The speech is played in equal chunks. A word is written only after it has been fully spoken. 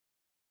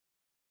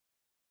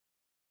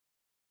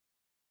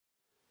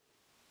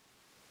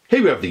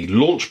Here we have the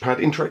LaunchPad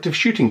Interactive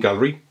Shooting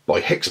Gallery by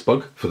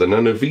HexBug for the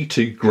Nano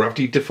V2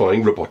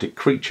 gravity-defying robotic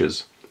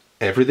creatures.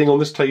 Everything on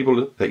this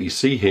table that you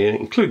see here,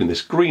 including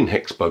this green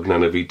HexBug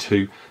Nano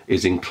V2,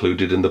 is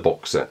included in the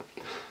box set,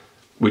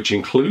 which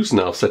includes,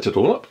 now I've set it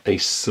all up, a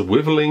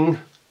swiveling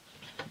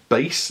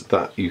base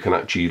that you can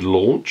actually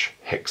launch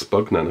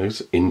HexBug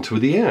Nanos into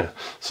the air.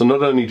 So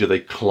not only do they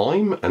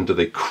climb and do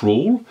they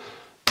crawl,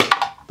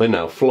 they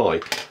now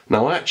fly.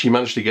 Now I actually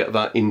managed to get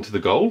that into the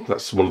goal.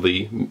 That's one of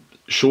the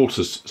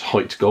shortest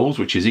height goals,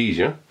 which is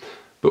easier.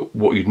 But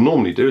what you'd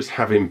normally do is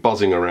have him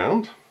buzzing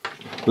around.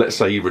 Let's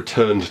say he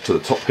returned to the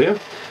top here.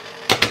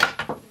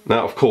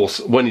 Now, of course,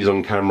 when he's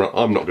on camera,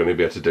 I'm not going to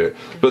be able to do it.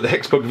 But the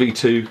HexBug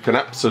V2 can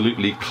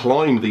absolutely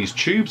climb these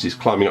tubes. He's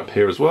climbing up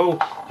here as well.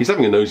 He's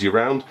having a nosy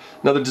around.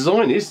 Now, the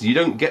design is you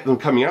don't get them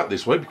coming out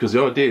this way, because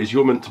the idea is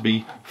you're meant to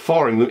be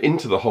firing them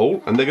into the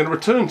hole and they're going to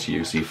return to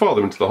you. So you fire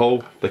them into the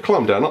hole, they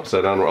climb down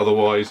upside down or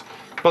otherwise,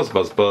 buzz,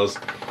 buzz, buzz.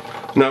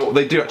 Now,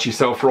 they do actually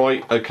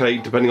self-right, okay,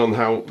 depending on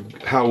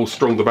how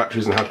strong the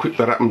battery is and how quick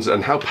that happens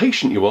and how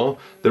patient you are.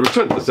 They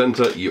return to the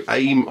centre, you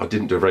aim, I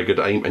didn't do a very good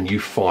aim, and you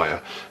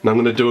fire. Now I'm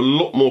going to do a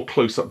lot more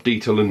close-up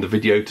detail in the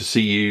video to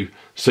see you,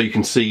 so you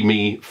can see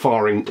me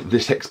firing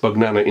this HexBug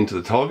Nano into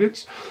the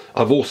targets.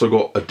 I've also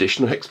got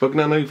additional HexBug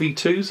Nano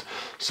V2s,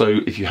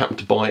 so if you happen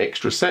to buy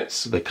extra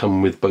sets, they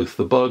come with both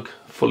the bug,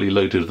 fully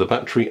loaded with the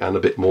battery, and a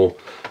bit more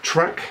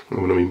track.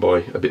 And what I mean by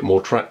a bit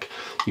more track,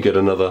 you get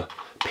another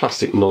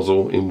plastic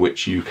nozzle in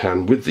which you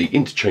can, with the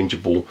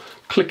interchangeable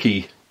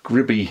clicky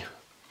gribby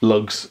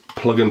lugs,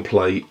 plug and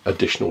play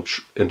additional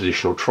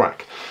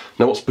track.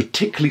 Now what's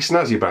particularly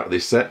snazzy about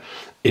this set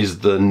is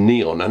the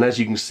neon, and as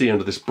you can see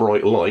under this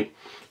bright light,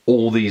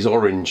 all these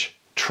orange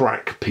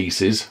track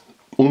pieces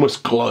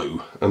almost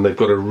glow, and they've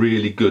got a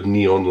really good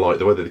neon light.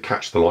 The way they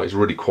catch the light is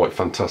really quite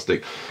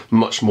fantastic,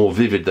 much more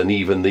vivid than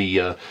even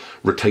the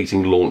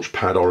rotating launch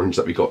pad orange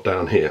that we got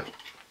down here.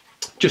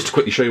 Just to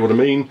quickly show you what I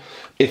mean,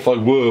 if I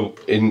were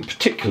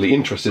particularly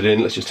interested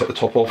in, let's just take the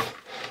top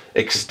off,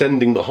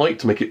 extending the height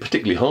to make it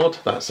particularly hard.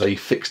 That's a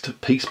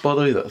fixed piece, by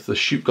the way, that's the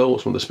shoot goal,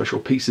 it's one of the special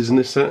pieces in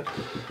this set.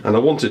 And I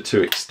wanted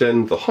to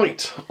extend the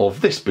height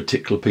of this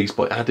particular piece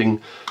by adding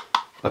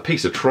a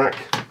piece of track.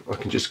 I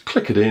can just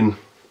click it in,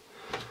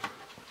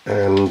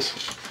 and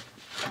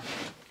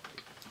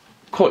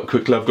quite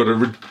quickly I've got a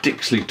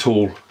ridiculously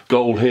tall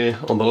goal here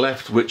on the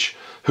left, which,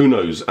 who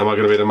knows, am I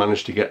going to be able to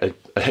manage to get a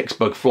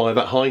HexBug fly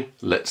that high?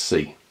 Let's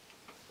see.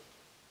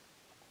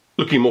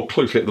 Looking more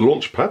closely at the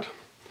launch pad,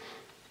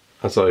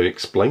 as I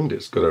explained,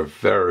 it's got a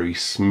very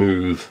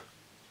smooth,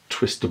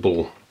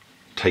 twistable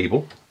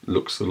table.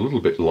 Looks a little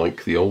bit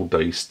like the old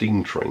day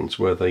steam trains,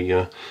 where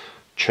they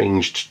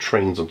changed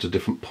trains onto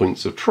different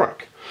points of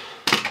track.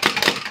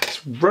 It's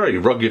very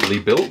ruggedly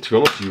built, to be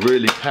honest. You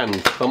really can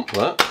thump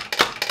that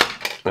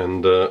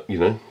and you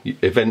know,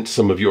 event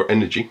some of your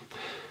energy.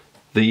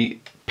 The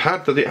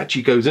pad that it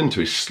actually goes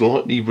into is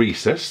slightly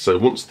recessed, so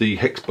once the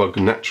HexBug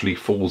naturally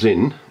falls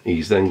in,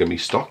 he's then going to be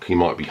stuck. He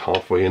might be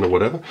halfway in or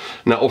whatever.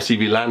 Now obviously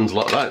if he lands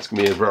like that, it's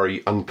going to be a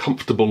very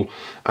uncomfortable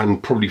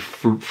and probably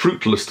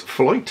fruitless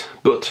flight,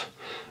 but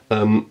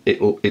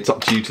it's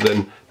up to you to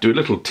then do a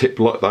little tip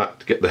like that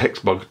to get the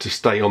HexBug to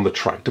stay on the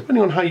track,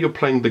 depending on how you're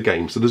playing the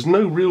game. So there's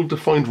no real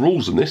defined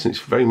rules in this, and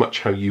it's very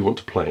much how you want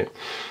to play it.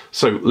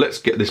 So let's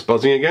get this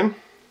buzzing again,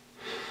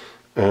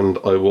 and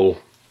I'm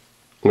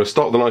going to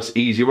start with a nice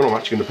easy one. I'm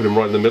actually going to put him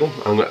right in the middle.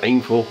 I'm going to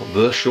aim for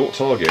the short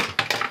target.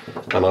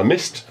 And I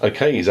missed.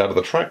 Okay, he's out of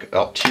the track.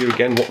 Up to you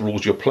again what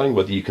rules you're playing,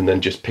 whether you can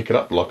then just pick it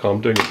up like I'm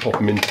doing and pop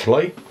him into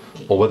play,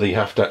 or whether you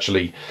have to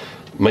actually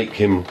make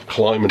him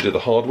climb and do the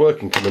hard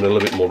work and come in a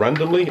little bit more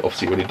randomly.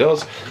 Obviously when he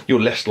does, you're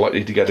less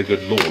likely to get a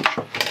good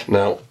launch.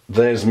 Now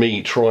there's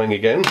me trying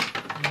again.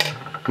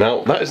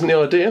 Now that isn't the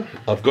idea.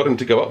 I've got him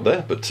to go up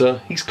there, but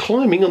he's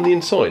climbing on the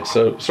inside.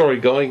 So sorry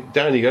guy,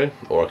 down you go.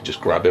 Or I could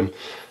just grab him.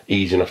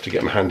 Easy enough to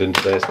get my hand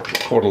into there. There's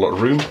quite a lot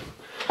of room.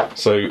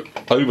 So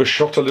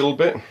overshot a little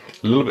bit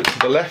to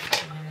the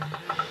left.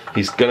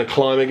 He's going to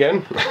climb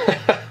again.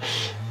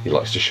 He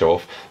likes to show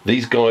off.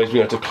 These guys we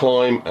have to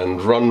climb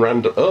and run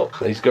random. Oh,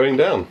 he's going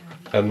down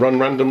and run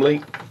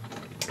randomly.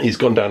 He's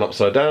gone down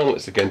upside down.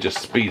 Let's again just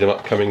speed him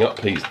up coming up.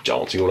 He's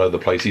dancing all over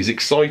the place. He's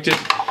excited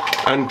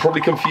and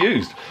probably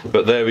confused.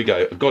 But there we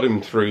go. I got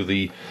him through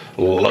the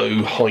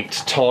low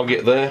height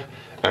target there,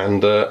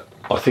 and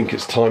I think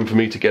it's time for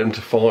me to get him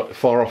to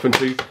fire off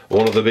into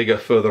one of the bigger,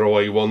 further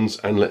away ones,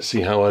 and let's see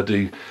how I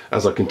do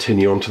as I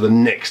continue on to the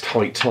next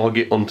height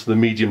target, onto the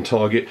medium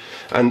target.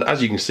 And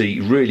as you can see,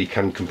 you really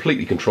can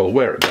completely control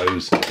where it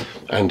goes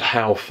and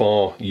how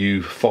far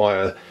you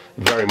fire,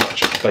 very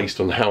much based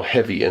on how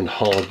heavy and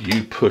hard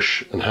you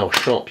push and how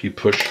sharp you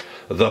push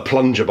the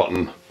plunger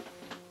button.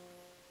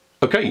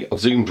 Okay, I've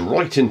zoomed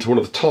right into one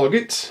of the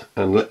targets,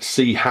 and let's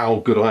see how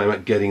good I am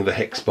at getting the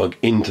HexBug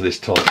into this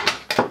target.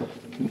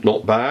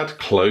 Not bad,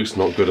 close,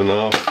 not good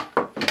enough.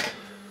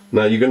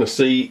 Now you're going to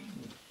see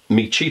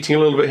me cheating a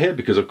little bit here,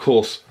 because of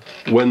course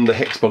when the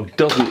HexBug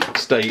doesn't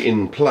stay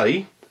in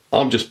play,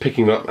 I'm just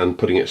picking it up and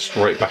putting it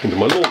straight back into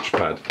my launch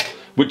pad,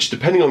 which,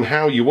 depending on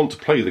how you want to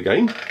play the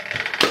game,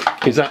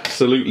 is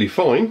absolutely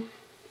fine.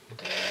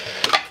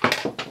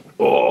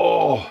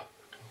 Oh,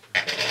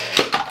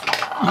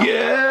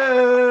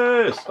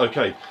 yes!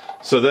 Okay,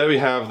 so there we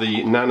have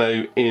the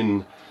Nano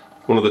in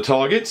one of the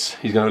targets.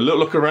 He's going to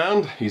look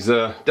around. He's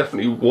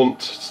definitely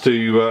wants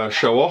to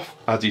show off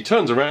as he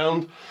turns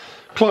around,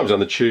 climbs down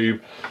the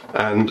tube,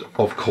 and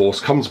of course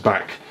comes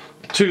back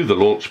to the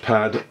launch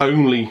pad,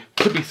 only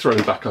to be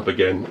thrown back up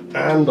again,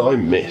 and I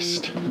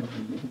missed.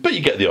 But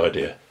you get the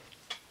idea.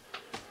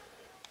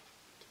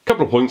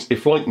 Couple of points: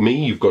 if like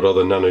me you've got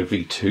other Nano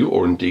V2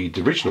 or indeed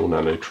the original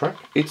Nano track,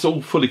 it's all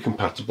fully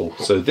compatible.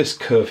 So this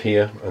curve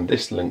here and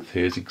this length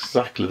here is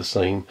exactly the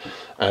same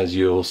as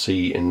you'll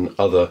see in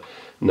other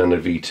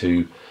Nano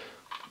V2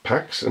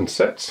 packs and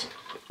sets,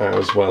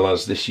 as well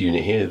as this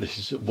unit here. This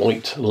is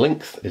white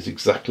length is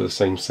exactly the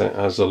same set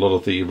as a lot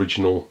of the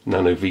original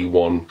Nano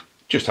V1,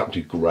 just happen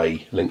to be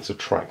grey lengths of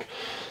track.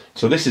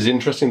 So this is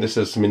interesting. This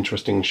has some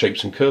interesting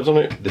shapes and curves on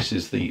it. This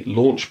is the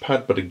launch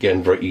pad, but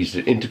again very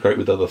easy to integrate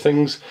with other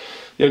things.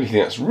 The only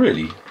thing that's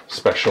really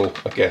special,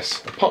 I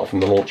guess, apart from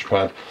the launch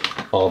pad,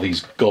 are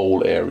these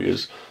goal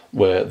areas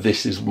where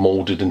this is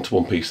moulded into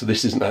one piece. So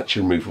this isn't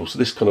actually removable. So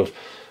this kind of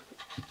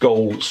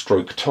goal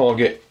stroke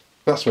target,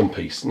 that's one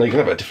piece. Now you can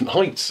have it at different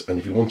heights, and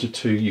if you wanted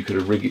to, you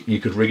could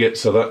rig it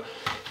so that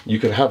you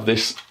could have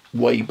this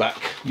way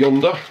back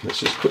yonder. Let's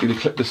just quickly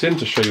clip this in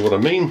to show you what I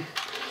mean.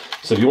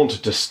 So if you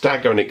wanted to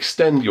stagger and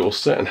extend your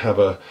set and have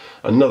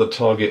another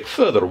target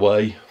further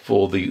away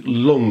for the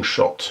long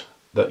shot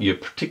that you're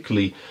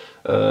particularly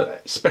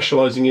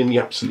specialising in,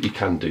 you absolutely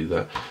can do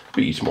that.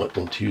 But you might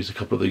want to use a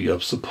couple of the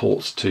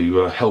supports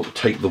to help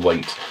take the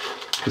weight.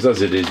 Because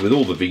as it is with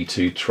all the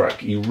V2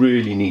 track, you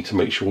really need to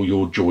make sure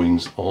your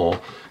joins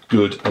are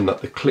good and that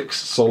the click's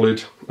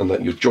solid and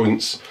that your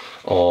joints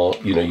are,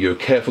 you know, you're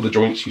careful of the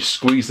joints, you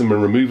squeeze them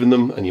and removing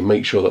them, and you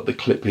make sure that the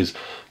clip is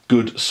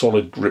good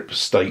solid grip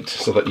state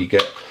so that you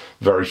get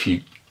very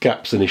few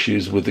gaps and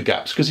issues with the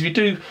gaps. Because if you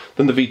do,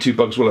 then the V2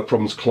 bugs will have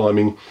problems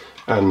climbing,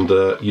 and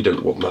you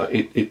don't want that.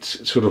 It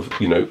sort of,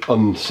 you know,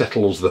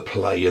 unsettles the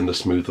play and the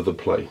smooth of the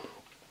play.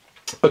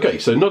 Okay,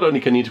 so not only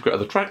can you integrate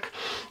other track,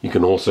 you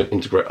can also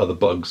integrate other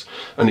bugs,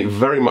 and it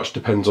very much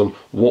depends on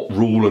what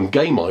rule and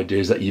game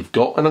ideas that you've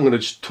got, and I'm going to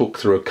just talk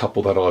through a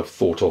couple that I've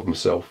thought of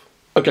myself.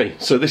 Okay,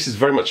 so this is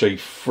very much a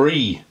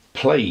free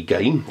play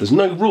game. There's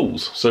no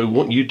rules, so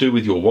what you do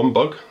with your one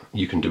bug,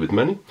 you can do with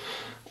many.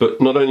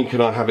 But not only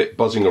can I have it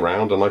buzzing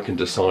around, and I can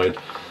decide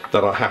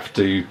that I have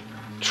to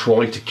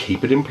try to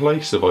keep it in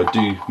place. If I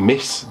do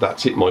miss,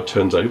 that's it, my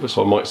turn's over.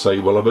 So I might say,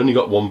 well, I've only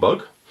got one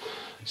bug,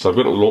 so I've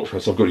got it on the launch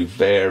pad, so I've got to be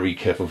very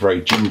careful,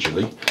 very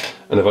gingerly.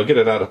 And if I get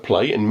it out of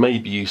play, and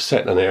maybe you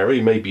set an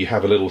area, maybe you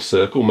have a little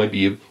circle,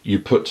 maybe you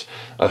put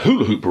a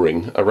hula hoop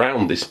ring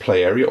around this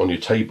play area on your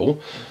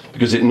table,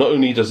 because it not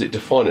only does it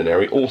define an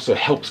area, it also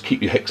helps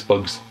keep your hex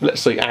bugs,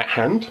 let's say, at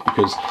hand,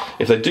 because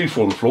if they do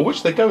fall on the floor,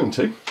 which they're going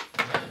to,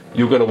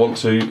 you're going to want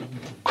to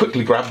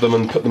quickly grab them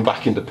and put them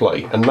back into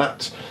play. And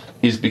that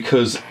is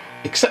because,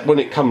 except when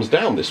it comes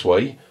down this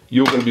way,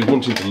 you're going to be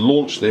wanting to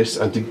launch this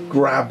and to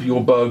grab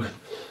your bug,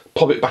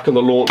 pop it back in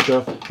the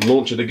launcher,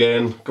 launch it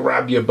again,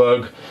 grab your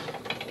bug,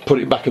 put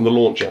it back in the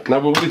launcher.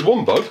 Now with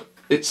one bug,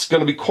 it's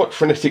going to be quite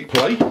frenetic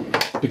play,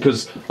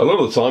 because a lot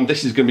of the time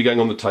this is going to be going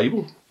on the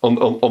table, on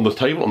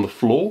the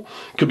floor,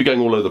 could be going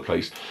all over the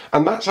place.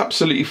 And that's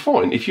absolutely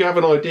fine. If you have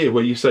an idea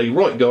where you say,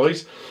 right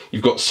guys,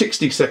 you've got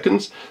 60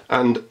 seconds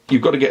and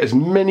you've got to get as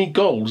many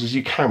goals as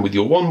you can with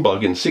your one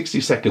bug in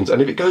 60 seconds,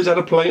 and if it goes out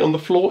of play on the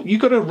floor,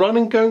 you've got to run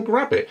and go and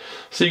grab it.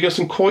 So you get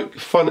some quite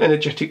fun,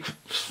 energetic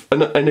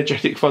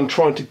fun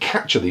trying to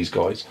capture these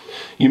guys.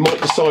 You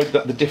might decide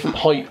that the different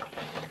height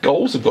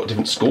goals have got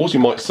different scores. You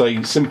might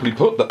say, simply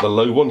put, that the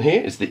low one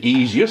here is the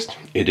easiest.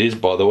 It is,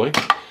 by the way.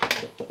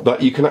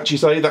 That you can actually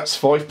say that's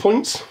 5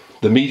 points.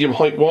 The medium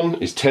height one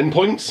is 10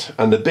 points,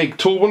 and the big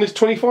tall one is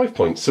 25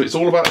 points. So it's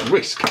all about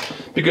risk,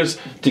 because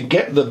to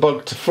get the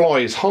bug to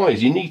fly as high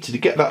as you need to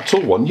get that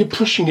tall one, you're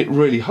pushing it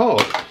really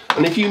hard.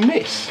 And if you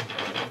miss,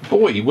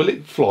 boy, will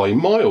it fly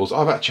miles.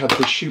 I've actually had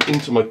to shoot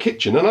into my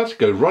kitchen and I had to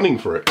go running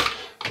for it.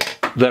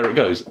 There it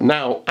goes.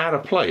 Now, out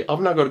of play,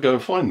 I've now got to go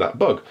and find that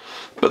bug.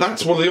 But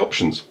that's one of the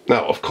options.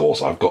 Now, of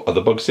course, I've got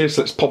other bugs here,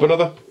 so let's pop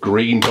another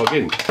green bug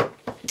in.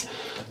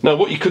 Now,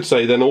 what you could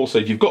say then also,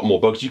 if you've got more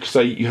bugs, you could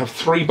say you have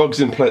 3 bugs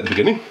in play at the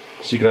beginning.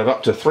 So you can have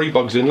up to 3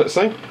 bugs in, let's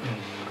say.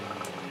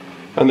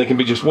 And they can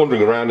be just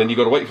wandering around, and you've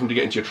got to wait for them to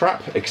get into your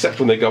trap, except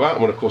when they go out,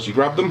 and when, of course, you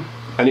grab them.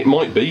 And it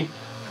might be,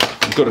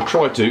 you've got to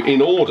try to,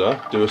 in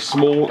order, do a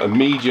small, a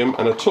medium,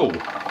 and a tall.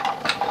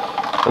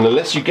 And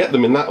unless you get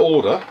them in that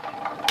order,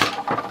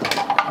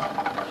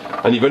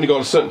 and you've only got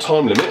a certain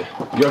time limit,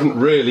 you haven't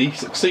really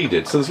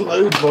succeeded. So there's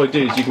loads of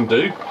ideas you can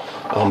do.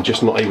 I'm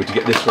just not able to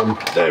get this one.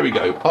 There we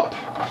go, up.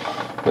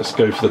 Let's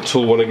go for the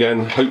tall one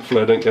again.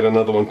 Hopefully I don't get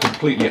another one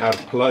completely out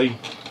of play,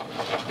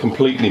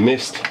 completely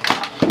missed.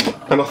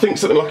 And I think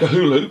something like a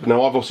hula hoop.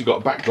 Now I've also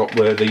got a backdrop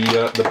where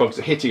the bugs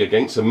are hitting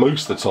against, so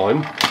most of the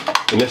time,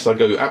 unless I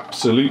go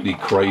absolutely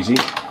crazy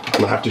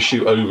and I have to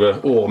shoot over,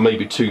 or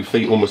maybe 2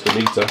 feet, almost a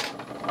metre,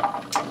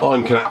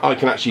 I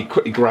can actually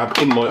quickly grab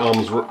in my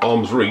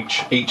arm's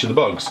reach each of the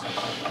bugs.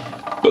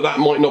 But that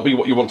might not be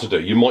what you want to do.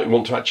 You might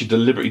want to actually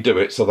deliberately do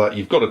it so that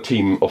you've got a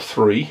team of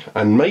 3,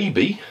 and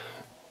maybe,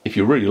 if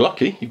you're really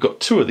lucky, you've got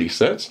 2 of these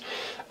sets,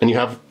 and you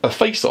have a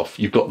face-off.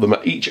 You've got them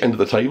at each end of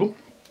the table.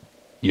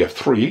 You have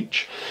 3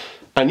 each.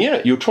 And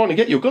yeah, you're trying to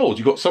get your goals.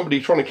 You've got somebody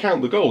trying to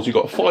count the goals. You've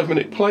got a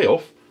 5-minute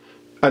playoff.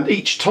 And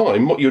each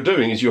time what you're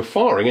doing is you're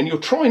firing, and you're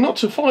trying not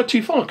to fire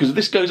too far, because if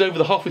this goes over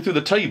the halfway through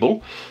the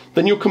table,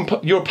 then your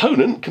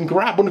opponent can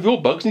grab one of your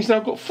bugs, and he's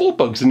now got 4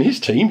 bugs in his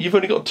team. You've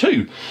only got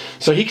 2.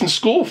 So he can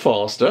score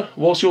faster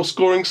whilst you're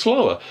scoring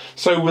slower.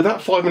 So with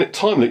that 5-minute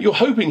time limit, you're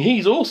hoping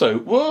he's also,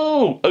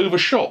 whoa,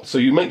 overshot. So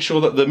you make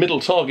sure that the middle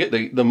target,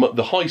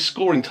 the high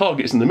scoring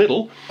target is in the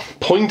middle,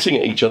 pointing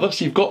at each other.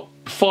 So you've got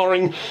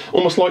firing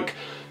almost like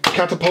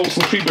catapults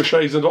and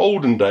trebuchets in the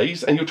olden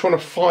days, and you're trying to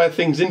fire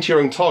things into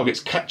your own targets,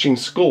 catching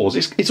scores.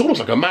 It's almost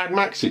like a Mad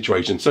Max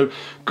situation. So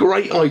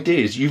great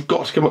ideas. You've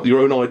got to come up with your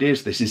own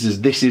ideas. This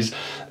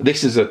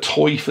is a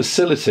toy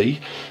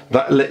facility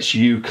that lets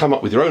you come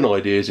up with your own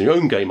ideas and your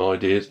own game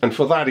ideas, and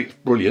for that it's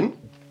brilliant.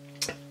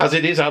 As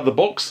it is out of the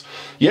box,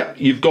 yeah,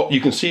 you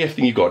can see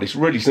everything you've got. It's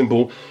really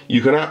simple.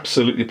 You can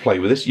absolutely play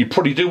with this. You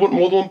probably do want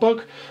more than 1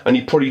 bug, and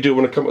you probably do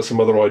want to come up with some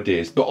other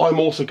ideas. But I'm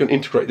also going to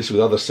integrate this with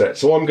other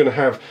sets. So I'm going to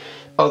have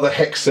other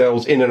hex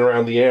cells in and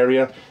around the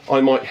area.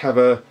 I might have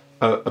a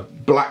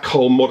black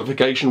hole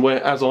modification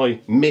where, as I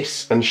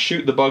miss and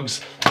shoot the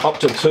bugs up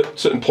to a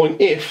certain point,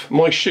 if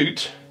my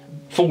shoot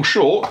falls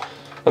short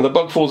and the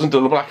bug falls into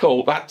the black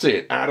hole, that's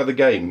it, out of the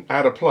game,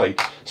 out of play.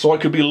 So I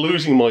could be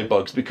losing my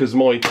bugs because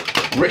my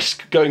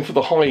risk going for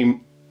the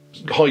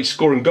high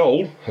scoring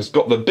goal has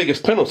got the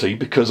biggest penalty,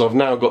 because I've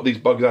now got these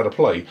bugs out of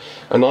play.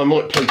 And I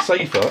might play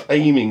safer,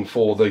 aiming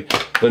for the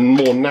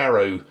more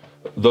narrow,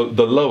 the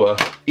lower,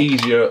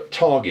 easier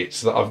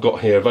targets that I've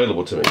got here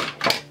available to me.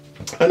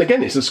 And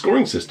again, it's a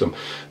scoring system.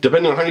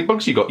 Depending on how many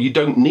bugs you got, you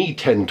don't need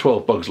 10,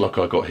 12 bugs like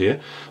I got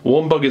here.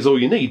 1 bug is all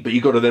you need, but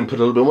you've got to then put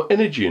a little bit more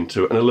energy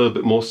into it and a little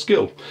bit more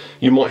skill.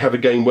 You might have a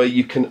game where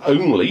you can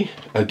only,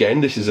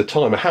 again, this is a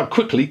timer, how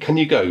quickly can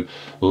you go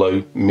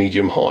low,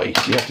 medium, high?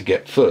 So you have to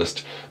get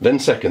first, then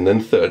second,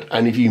 then third.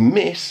 And if you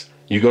miss,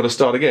 you've got to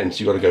start again.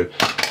 So you've got to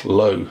go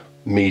low,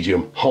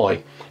 medium,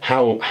 high.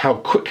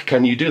 How quick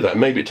can you do that?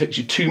 Maybe it takes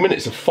you 2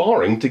 minutes of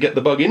firing to get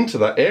the bug into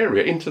that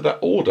area, into that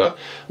order,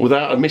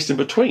 without a miss in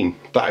between.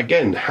 That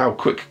again, how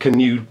quick can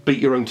you beat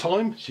your own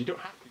time? So you don't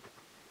have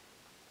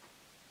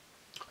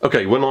to.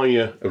 Okay, when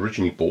I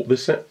originally bought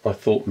this set, I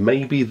thought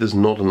maybe there's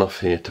not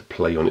enough here to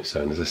play on its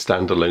own as a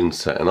standalone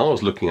set, and I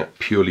was looking at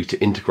purely to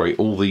integrate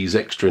all these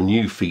extra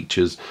new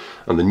features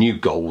and the new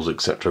goals,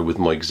 etc., with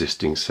my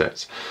existing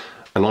sets.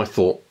 And I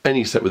thought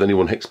any set with any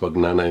one HexBug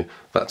Nano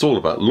that's all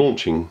about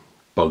launching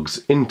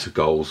bugs into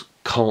goals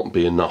can't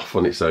be enough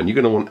on its own.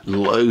 You're going to want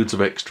loads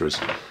of extras.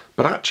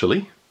 But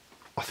actually,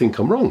 I think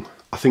I'm wrong.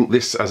 I think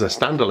this as a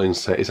standalone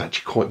set is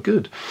actually quite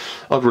good.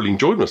 I've really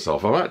enjoyed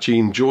myself. I've actually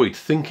enjoyed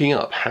thinking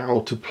up how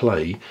to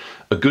play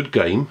a good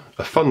game,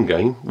 a fun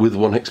game, with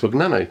one HexBug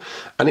Nano.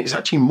 And it's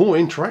actually more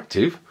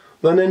interactive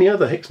than any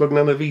other HexBug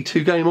Nano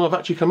V2 game I've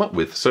actually come up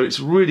with. So it's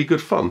really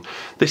good fun.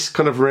 This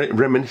kind of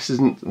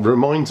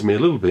reminds me a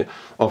little bit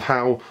of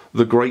how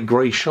the Great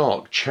Grey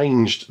Shark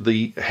changed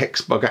the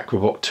HexBug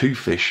Aquabot 2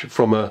 fish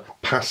from a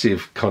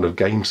passive kind of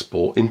game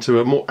sport into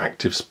a more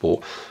active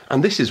sport.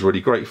 And this is really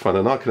great fun,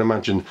 and I can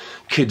imagine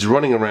kids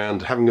running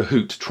around having a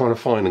hoot trying to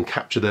find and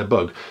capture their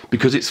bug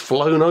because it's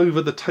flown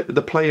over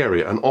the play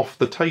area and off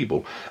the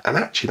table. And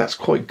actually that's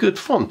quite good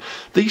fun.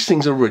 These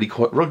things are really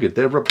quite rugged.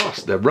 They're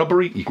robust, they're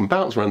rubbery, you can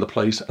bounce around the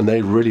place, and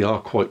they really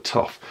are quite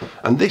tough.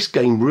 And this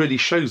game really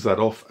shows that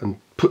off and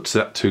puts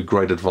that to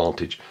great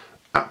advantage.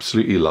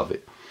 Absolutely love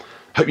it.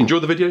 Hope you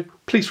enjoyed the video.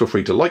 Please feel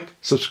free to like,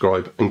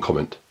 subscribe and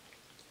comment.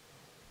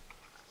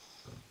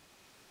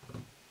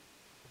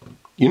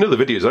 You know the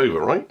video's over,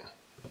 right?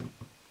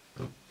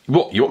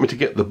 What, you want me to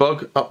get the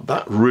bug up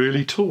that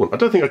really tall? I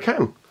don't think I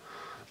can.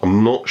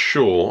 I'm not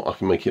sure I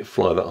can make it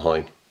fly that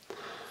high. I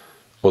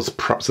was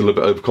perhaps a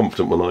little bit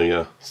overconfident when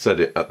I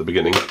said it at the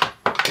beginning,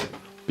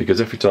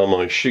 because every time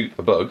I shoot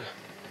a bug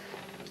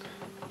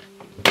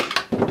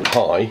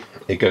high,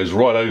 it goes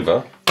right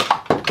over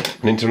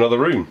and into another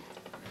room.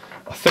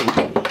 I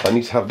think I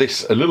need to have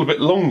this a little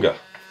bit longer.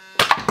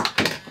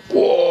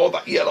 Whoa,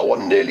 that yellow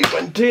one nearly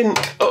went in.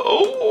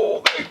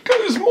 Oh, there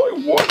goes my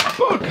white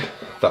bug.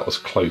 That was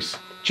close.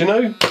 Do you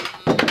know,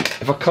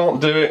 if I can't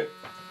do it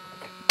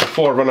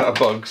before I run out of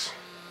bugs,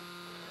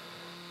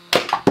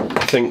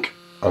 I think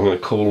I'm going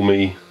to call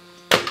me,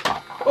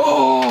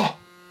 oh,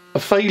 a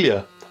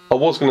failure. I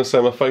was going to say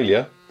I'm a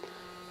failure.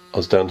 I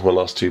was down to my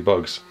last 2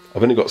 bugs.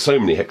 I've only got so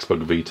many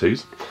HexBug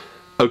V2s.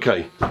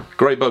 Okay,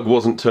 grey bug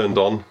wasn't turned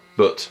on,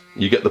 but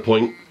you get the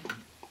point.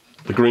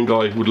 The green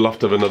guy would love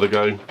to have another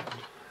go.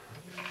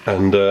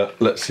 And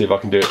let's see if I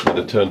can do it with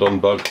a turned on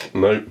bug.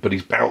 No, but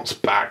he's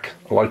bounced back.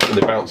 I like it when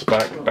they bounce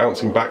back.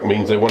 Bouncing back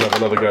means they won't have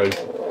another go.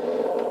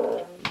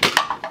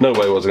 No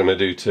way was I going to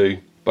do 2,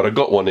 but I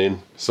got one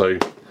in, so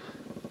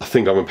I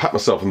think I'm going to pat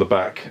myself on the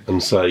back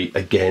and say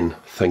again,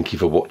 thank you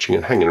for watching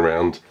and hanging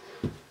around.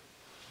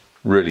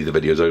 Really, the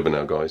video's over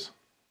now, guys.